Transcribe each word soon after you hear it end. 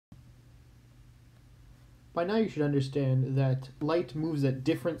By now you should understand that light moves at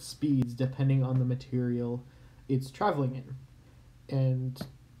different speeds depending on the material it's traveling in. And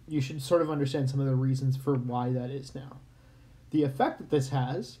you should sort of understand some of the reasons for why that is now. The effect that this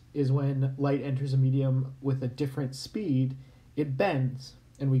has is when light enters a medium with a different speed, it bends,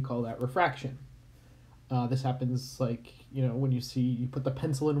 and we call that refraction. This happens like, when you put the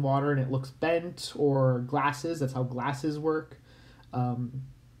pencil in water and it looks bent, or glasses, that's how glasses work.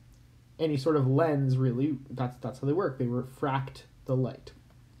 Any sort of lens, really, that's how they work. They refract the light.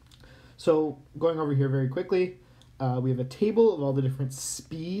 So going over here very quickly, we have a table of all the different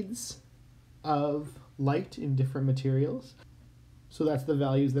speeds of light in different materials. So that's the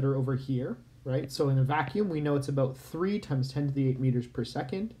values that are over here, right? So in a vacuum, we know it's about 3 times 10 to the 8 meters per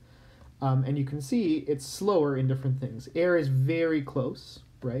second. And you can see it's slower in different things. Air is very close,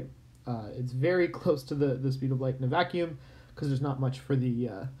 right? It's very close to the speed of light in a vacuum because there's not much for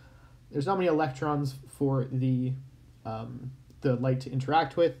there's not many electrons for the light to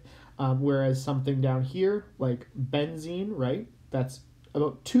interact with. Whereas something down here, like benzene, right? That's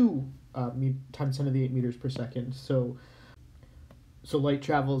about 2 times 10 to the 8 meters per second. So light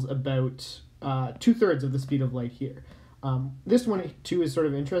travels about 2/3 of the speed of light here. This one, too, is sort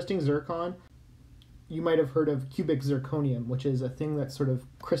of interesting, zircon. You might have heard of cubic zirconium, which is a thing that sort of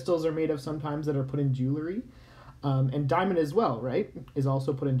crystals are made of sometimes that are put in jewelry. And diamond as well, right, is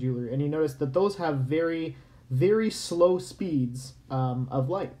also put in jewelry. And you notice that those have very, very slow speeds of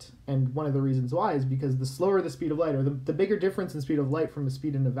light. And one of the reasons why is because the slower the speed of light, or the bigger difference in speed of light from a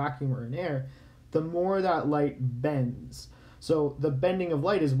speed in a vacuum or in air, the more that light bends. So the bending of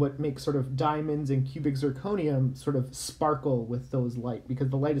light is what makes sort of diamonds and cubic zirconium sort of sparkle with those light, because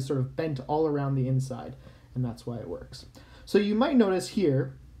the light is sort of bent all around the inside, and that's why it works. So you might notice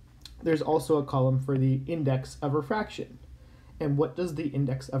here, there's also a column for the index of refraction. And what does the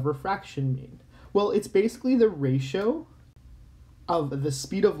index of refraction mean? Well, it's basically the ratio of the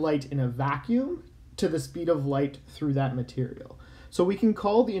speed of light in a vacuum to the speed of light through that material. So we can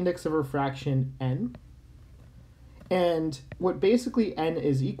call the index of refraction n. And what basically n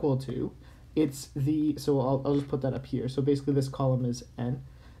is equal to, so I'll just put that up here. So basically this column is n.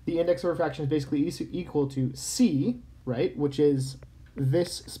 The index of refraction is basically equal to c, right, which is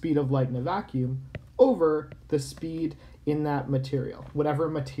this speed of light in a vacuum over the speed in that material, whatever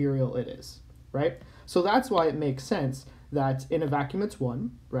material it is, right? So that's why it makes sense that in a vacuum it's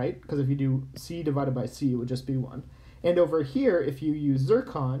 1, right? Because if you do c divided by c, it would just be 1. And over here, if you use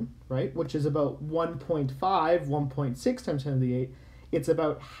zircon, right, which is about 1.5, 1.6 times 10 to the 8, it's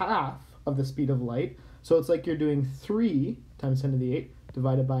about half of the speed of light. So it's like you're doing 3 times 10 to the 8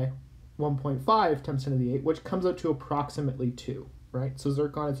 divided by 1.5 times 10 to the 8, which comes out to approximately 2, right? So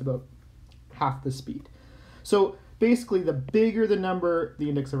zircon is about half the speed. So basically, the bigger the number the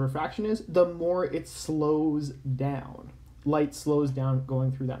index of refraction is, the more it slows down. Light slows down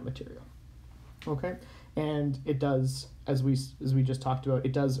going through that material, okay? And it does, as we just talked about,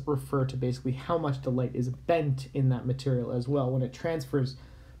 it does refer to basically how much the light is bent in that material as well when it transfers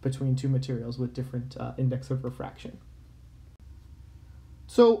between two materials with different index of refraction.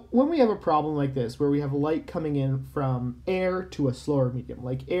 So when we have a problem like this, where we have light coming in from air to a slower medium,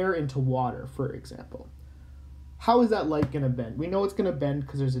 like air into water, for example, how is that light going to bend? We know it's going to bend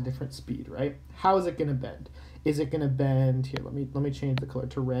because there's a different speed, right? How is it going to bend? Is it going to bend here? Let me change the color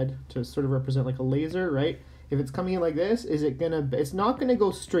to red to sort of represent like a laser, right? If it's coming in like this, it's not going to go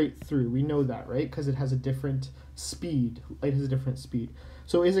straight through. We know that, right? Because it has a different speed. Light has a different speed.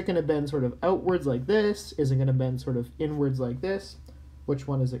 So is it going to bend sort of outwards like this? Is it going to bend sort of inwards like this? Which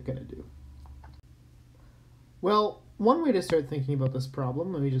one is it going to do? Well, one way to start thinking about this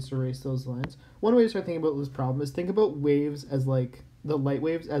problem, let me just erase those lines. One way to start thinking about this problem is think about waves as like, the light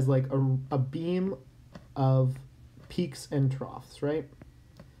waves as like a beam of peaks and troughs, right?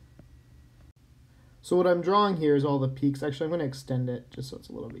 So what I'm drawing here is all the peaks. Actually, I'm going to extend it just so it's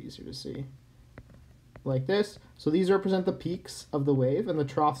a little bit easier to see. Like this. So these represent the peaks of the wave, and the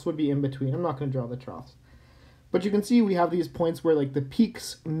troughs would be in between. I'm not going to draw the troughs. But you can see we have these points where like the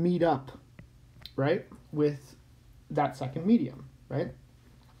peaks meet up, right, with that second medium, right?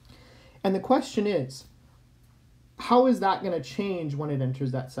 And the question is, how is that going to change when it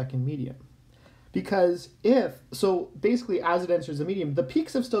enters that second medium? Because so basically as it enters the medium, the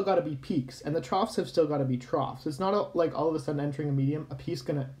peaks have still got to be peaks, and the troughs have still got to be troughs. It's not like all of a sudden entering a medium, a peak's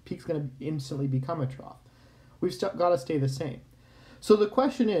gonna instantly become a trough. We've still got to stay the same. So the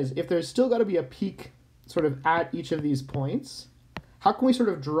question is, if there's still got to be a peak sort of at each of these points, how can we sort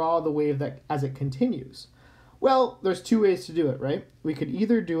of draw the wave that as it continues? Well, there's two ways to do it, right? We could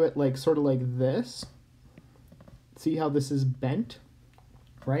either do it like sort of like this. See how this is bent?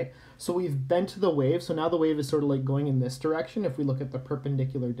 right? So we've bent the wave, so now the wave is sort of like going in this direction if we look at the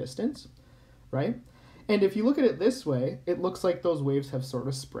perpendicular distance, right? And if you look at it this way, it looks like those waves have sort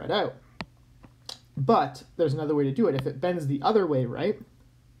of spread out. But there's another way to do it. If it bends the other way, right?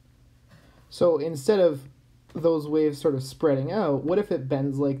 So instead of those waves sort of spreading out, what if it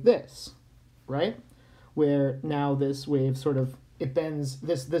bends like this, right? Where now this wave sort of, it bends,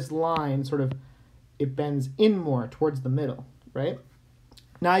 this line sort of, it bends in more towards the middle, right?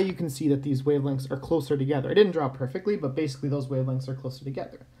 Now you can see that these wavelengths are closer together. I didn't draw perfectly, but basically those wavelengths are closer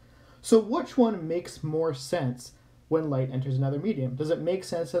together. So which one makes more sense when light enters another medium? Does it make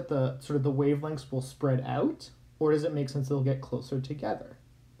sense that the sort of the wavelengths will spread out, or does it make sense they'll get closer together?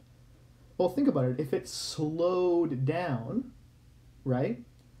 Well, think about it. If it's slowed down, right,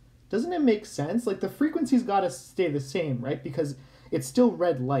 doesn't it make sense? Like the frequency's got to stay the same, right? Because it's still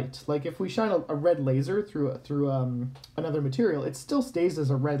red light. Like if we shine a red laser through another material, it still stays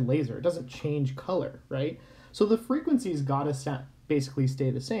as a red laser. It doesn't change color, right? So the frequency's got to basically stay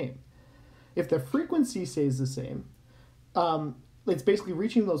the same. If the frequency stays the same, it's basically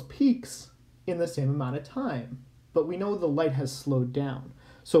reaching those peaks in the same amount of time. But we know the light has slowed down.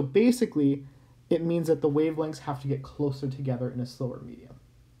 So basically, it means that the wavelengths have to get closer together in a slower medium,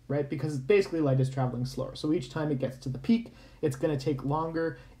 right? Because basically light is traveling slower. So each time it gets to the peak, it's going to take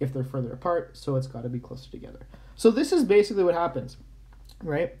longer if they're further apart, so it's got to be closer together. So this is basically what happens,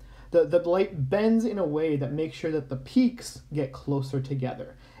 right? The light bends in a way that makes sure that the peaks get closer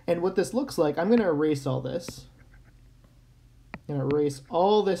together. And what this looks like, I'm going to erase all this. I'm going to erase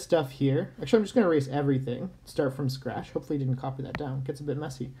all this stuff here. Actually, I'm just going to erase everything. Start from scratch. Hopefully you didn't copy that down. It gets a bit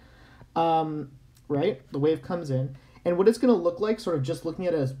messy. Right? The wave comes in. And what it's going to look like, sort of just looking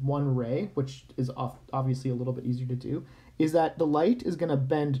at it as one ray, which is obviously a little bit easier to do, is that the light is going to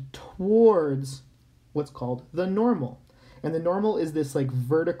bend towards what's called the normal. And the normal is this like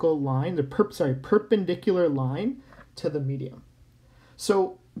vertical line, the perpendicular line to the medium.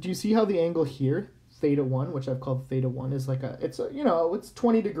 So do you see how the angle here, theta 1, which I've called theta 1, is like it's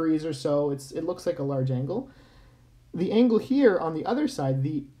 20 degrees or so. It looks like a large angle. The angle here on the other side,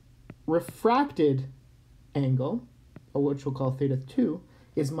 the refracted angle, or which we'll call theta 2,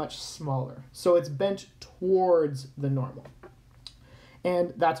 is much smaller. So it's bent towards the normal.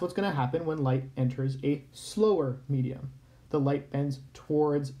 And that's what's going to happen when light enters a slower medium. The light bends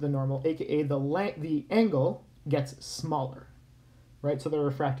towards the normal, aka the angle gets smaller, right? So the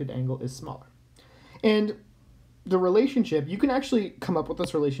refracted angle is smaller. And the relationship, you can actually come up with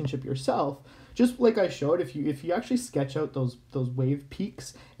this relationship yourself, just like I showed. If you actually sketch out those wave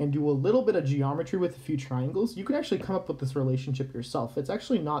peaks and do a little bit of geometry with a few triangles, you can actually come up with this relationship yourself. It's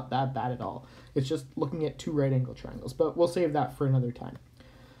actually not that bad at all. It's just looking at two right angle triangles, but we'll save that for another time.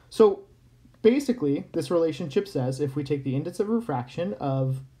 So basically, this relationship says if we take the index of refraction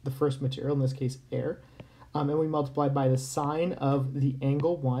of the first material, in this case air, and we multiply by the sine of the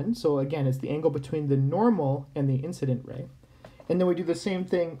angle 1. So again, it's the angle between the normal and the incident ray. And then we do the same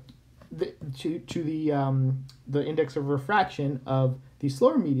thing to the index of refraction of the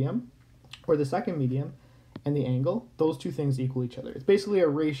slower medium, or the second medium, and the angle. Those two things equal each other. It's basically a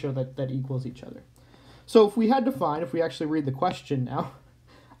ratio that equals each other. So if we had to find, if we actually read the question now,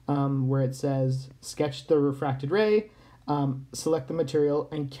 where it says, sketch the refracted ray, select the material,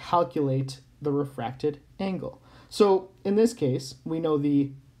 and calculate the refracted angle. So in this case, we know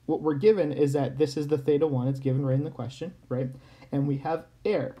what we're given is that this is the theta 1. It's given right in the question, right? And we have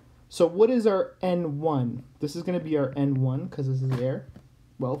air. So what is our N1? This is going to be our N1 because this is air.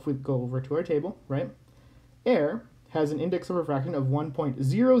 Well, if we go over to our table, right? Air has an index of refraction of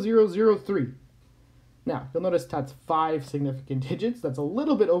 1.0003. Now, you'll notice that's 5 significant digits. That's a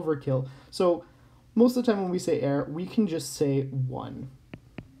little bit overkill. So most of the time when we say air, we can just say 1.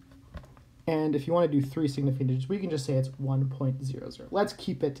 And if you want to do 3 significant digits, we can just say it's 1.00. Let's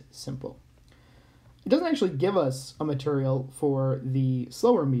keep it simple. It doesn't actually give us a material for the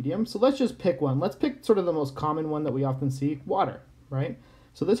slower medium, so let's just pick one. Let's pick sort of the most common one that we often see, water, right?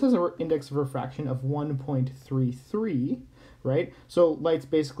 So this has an index of refraction of 1.33, right? So light's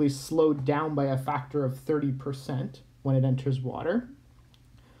basically slowed down by a factor of 30% when it enters water.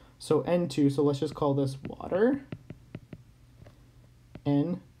 So N2, so let's just call this water.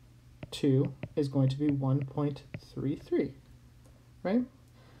 N2 is going to be 1.33, right?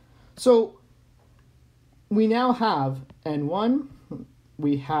 So we now have N1,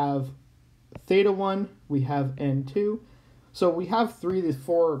 we have theta 1, we have N2. So we have these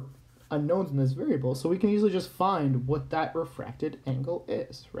 4 unknowns in this variable, so we can easily just find what that refracted angle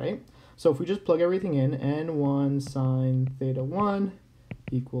is, right? So if we just plug everything in, N1 sine theta 1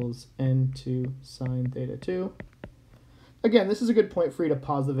 equals N2 sine theta 2. again, this is a good point for you to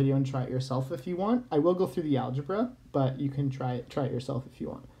pause the video and try it yourself if you want. I will go through the algebra, but you can try it yourself if you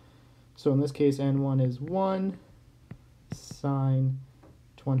want. So in this case, n1 is 1 sine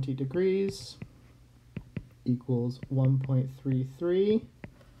 20 degrees equals 1.33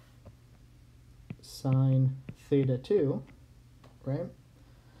 sine theta 2, right?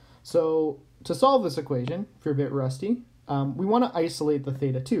 So to solve this equation, if you're a bit rusty, we want to isolate the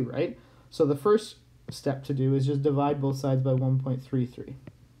theta 2, right? So the first step to do is just divide both sides by 1.33,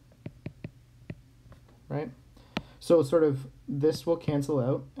 right? So sort of this will cancel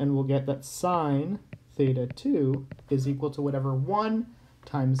out, and we'll get that sine theta 2 is equal to whatever 1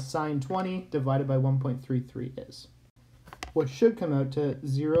 times sine 20 divided by 1.33 is, which should come out to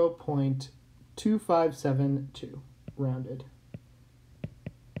 0.2572 rounded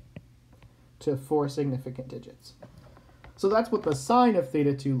to 4 significant digits. So that's what the sine of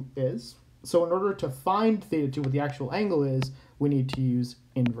theta 2 is. So in order to find theta 2, what the actual angle is, we need to use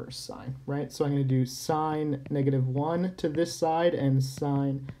inverse sine, right? So I'm going to do sine -1 to this side and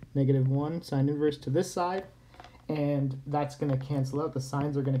sine -1, sine inverse to this side. And that's going to cancel out. The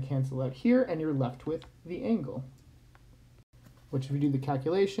sines are going to cancel out here, and you're left with the angle, which if you do the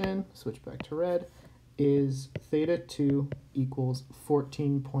calculation, switch back to red, is theta 2 equals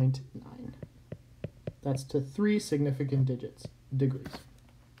 14.9. That's to 3 significant degrees,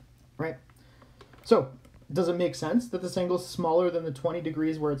 right? So, does it make sense that this angle is smaller than the 20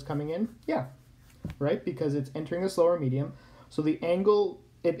 degrees where it's coming in? Yeah, right? Because it's entering a slower medium. So the angle,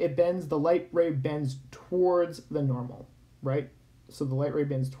 it bends, the light ray bends towards the normal, right? So the light ray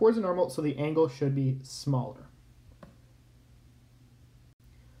bends towards the normal, so the angle should be smaller.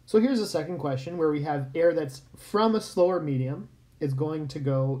 So here's a second question where we have air that's from a slower medium is going to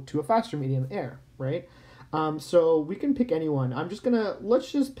go to a faster medium, air, right? So we can pick anyone.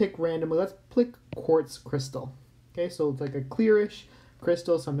 Let's just pick randomly. Let's pick quartz crystal. Okay, so it's like a clearish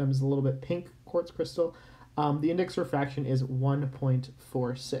crystal, sometimes a little bit pink quartz crystal. The index refraction is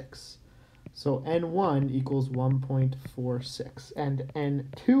 1.46. So N1 equals 1.46. And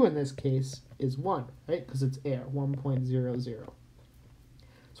N2 in this case is 1, right? Because it's air, 1.00.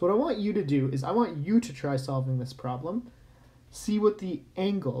 So what I want you to do is I want you to try solving this problem. See what the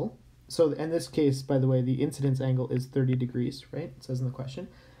angle, so in this case, by the way, the incidence angle is 30 degrees, right? It says in the question.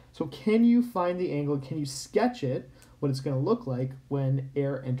 So can you find the angle, can you sketch it, what it's going to look like when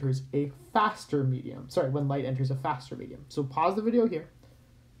air enters a faster medium? Sorry, when light enters a faster medium. So pause the video here,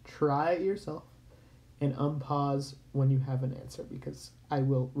 try it yourself, and unpause when you have an answer because I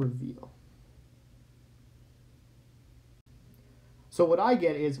will reveal. So what I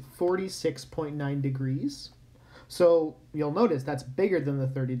get is 46.9 degrees. So you'll notice that's bigger than the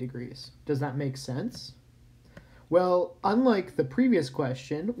 30 degrees. Does that make sense? Well, unlike the previous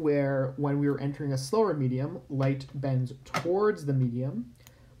question where when we were entering a slower medium, light bends towards the medium,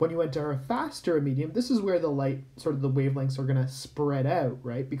 when you enter a faster medium, this is where the light, sort of the wavelengths are going to spread out,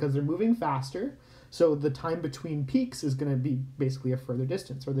 right? Because they're moving faster. So the time between peaks is going to be basically a further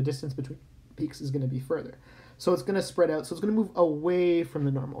distance, or the distance between peaks is going to be further. So it's going to spread out. So it's going to move away from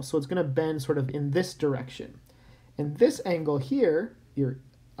the normal. So it's going to bend sort of in this direction. And this angle here, your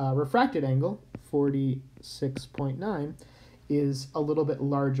refracted angle, 46.9, is a little bit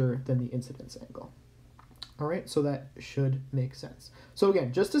larger than the incidence angle. All right, so that should make sense. So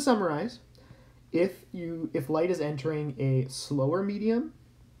again, just to summarize, if light is entering a slower medium,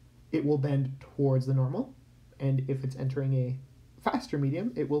 it will bend towards the normal. And if it's entering a faster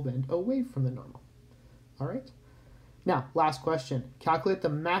medium, it will bend away from the normal. All right. Now, last question. Calculate the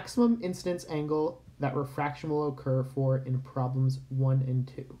maximum incidence angle that refraction will occur for in problems 1 and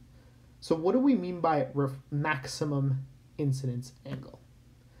 2. So what do we mean by maximum incidence angle?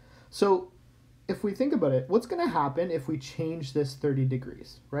 So if we think about it, what's going to happen if we change this 30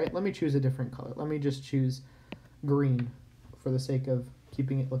 degrees, right? Let me choose a different color. Let me just choose green for the sake of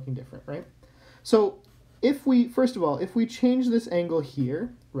keeping it looking different, right? So first of all, if we change this angle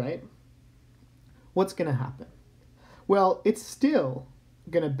here, right, what's going to happen? Well, it's still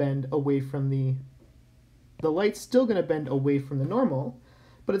going to bend away from the light's still going to bend away from the normal,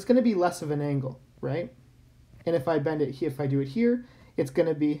 but it's going to be less of an angle, right? And if I bend it here, if I do it here, it's going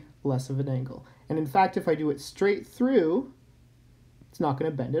to be less of an angle. And in fact, if I do it straight through, it's not going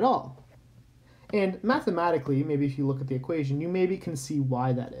to bend at all. And mathematically, maybe if you look at the equation, you maybe can see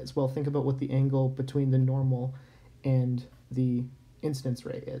why that is. Well, think about what the angle between the normal and the incidence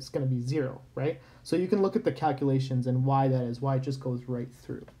ray is. It's going to be 0, right? So you can look at the calculations and why that is, why it just goes right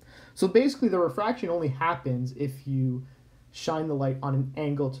through. So basically, the refraction only happens if you shine the light on an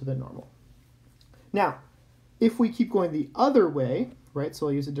angle to the normal. Now, if we keep going the other way, right? So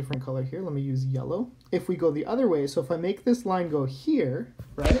I'll use a different color here. Let me use yellow. If we go the other way, so if I make this line go here,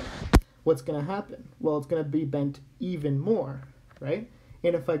 right, what's going to happen? Well, it's going to be bent even more, right?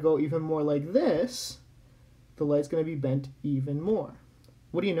 And if I go even more like this, the light's going to be bent even more.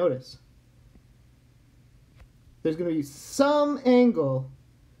 What do you notice? There's going to be some angle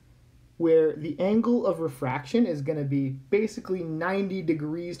where the angle of refraction is going to be basically 90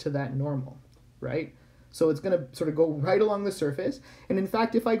 degrees to that normal, right? So it's going to sort of go right along the surface. And in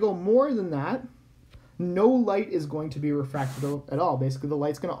fact, if I go more than that, no light is going to be refracted at all. Basically, the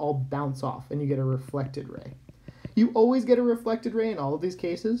light's going to all bounce off and you get a reflected ray. You always get a reflected ray in all of these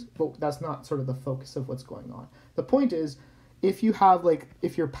cases, but that's not sort of the focus of what's going on. The point is, if you have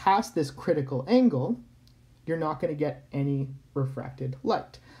if you're past this critical angle, you're not going to get any refracted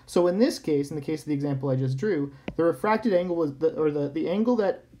light. So in this case, in the case of the example I just drew, the refracted angle was, the angle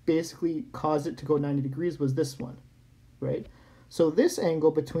that basically caused it to go 90 degrees was this one, right? So this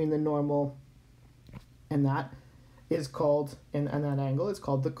angle between the normal and that is called, and that angle is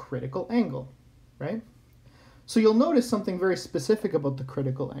called the critical angle, right? So you'll notice something very specific about the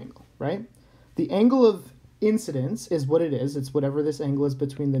critical angle, right? The angle of incidence is what it is. It's whatever this angle is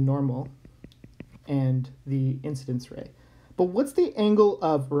between the normal and the incidence ray. But what's the angle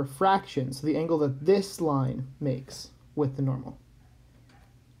of refraction? So the angle that this line makes with the normal?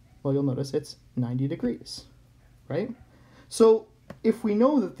 Well, you'll notice it's 90 degrees, right? So if we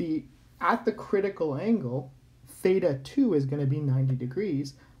know that at the critical angle, theta 2 is going to be 90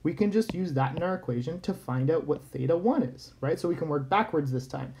 degrees, we can just use that in our equation to find out what theta 1 is, right? So we can work backwards this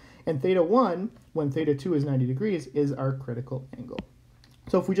time. And theta 1, when theta 2 is 90 degrees, is our critical angle.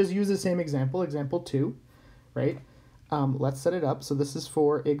 So if we just use the same example, example 2, right? Let's set it up. So this is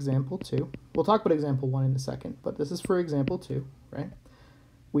for example 2. We'll talk about example 1 in a second, but this is for example 2, right?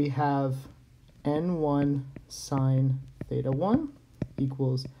 We have n1 sine theta 1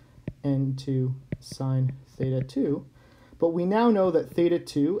 equals n2 sine theta 2. But we now know that theta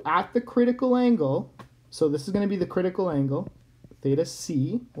 2 at the critical angle, so this is going to be the critical angle, theta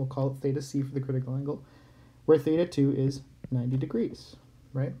c, we'll call it theta c for the critical angle, where theta 2 is 90 degrees,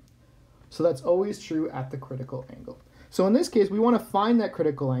 right? So that's always true at the critical angle. So in this case, we want to find that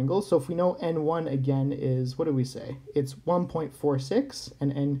critical angle. So if we know n1 again is, what do we say? It's 1.46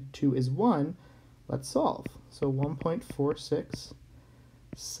 and n2 is 1. Let's solve. So 1.46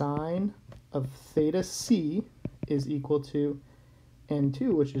 sine of theta c is equal to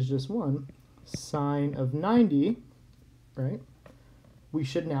n2, which is just 1, sine of 90, right? We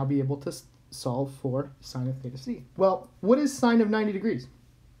should now be able to solve for sine of theta c. Well, what is sine of 90 degrees?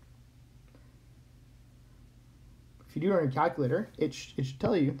 If you do it on your calculator, it should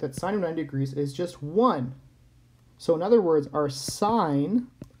tell you that sine of 90 degrees is just 1. So in other words, our sine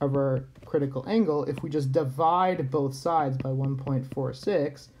of our critical angle, if we just divide both sides by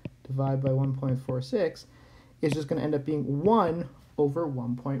 1.46, divide by 1.46, is just going to end up being 1 over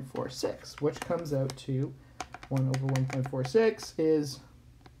 1.46, which comes out to 1 over 1.46 is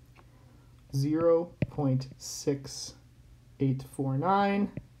 0.6849.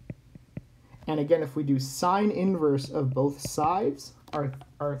 And again, if we do sine inverse of both sides, our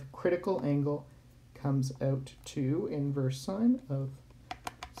critical angle comes out to inverse sine of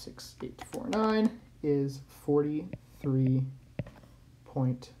 6849 is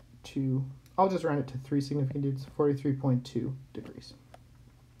 43.2. I'll just round it to 3 significant digits, 43.2 degrees.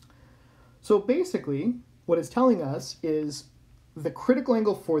 So basically, what it's telling us is the critical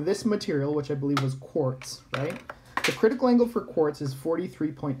angle for this material, which I believe was quartz, right? The critical angle for quartz is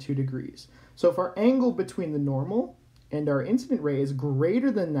 43.2 degrees. So if our angle between the normal and our incident ray is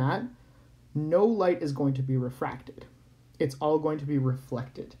greater than that, no light is going to be refracted. It's all going to be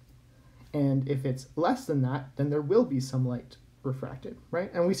reflected. And if it's less than that, then there will be some light refracted,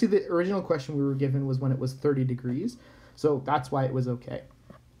 right? And we see the original question we were given was when it was 30 degrees. So that's why it was okay.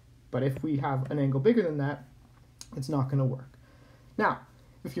 But if we have an angle bigger than that, it's not going to work. Now,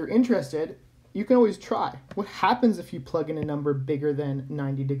 if you're interested, you can always try. What happens if you plug in a number bigger than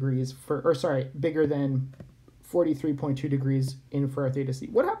 90 degrees bigger than 43.2 degrees in for our theta c?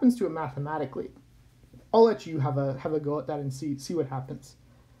 What happens to it mathematically? I'll let you have a go at that and see what happens.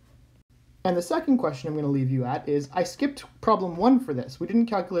 And the second question I'm going to leave you at is, I skipped problem 1 for this. We didn't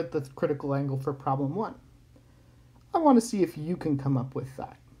calculate the critical angle for problem 1. I want to see if you can come up with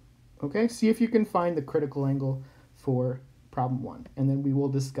that. Okay, see if you can find the critical angle for problem 1, and then we will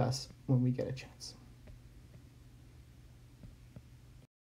discuss when we get a chance.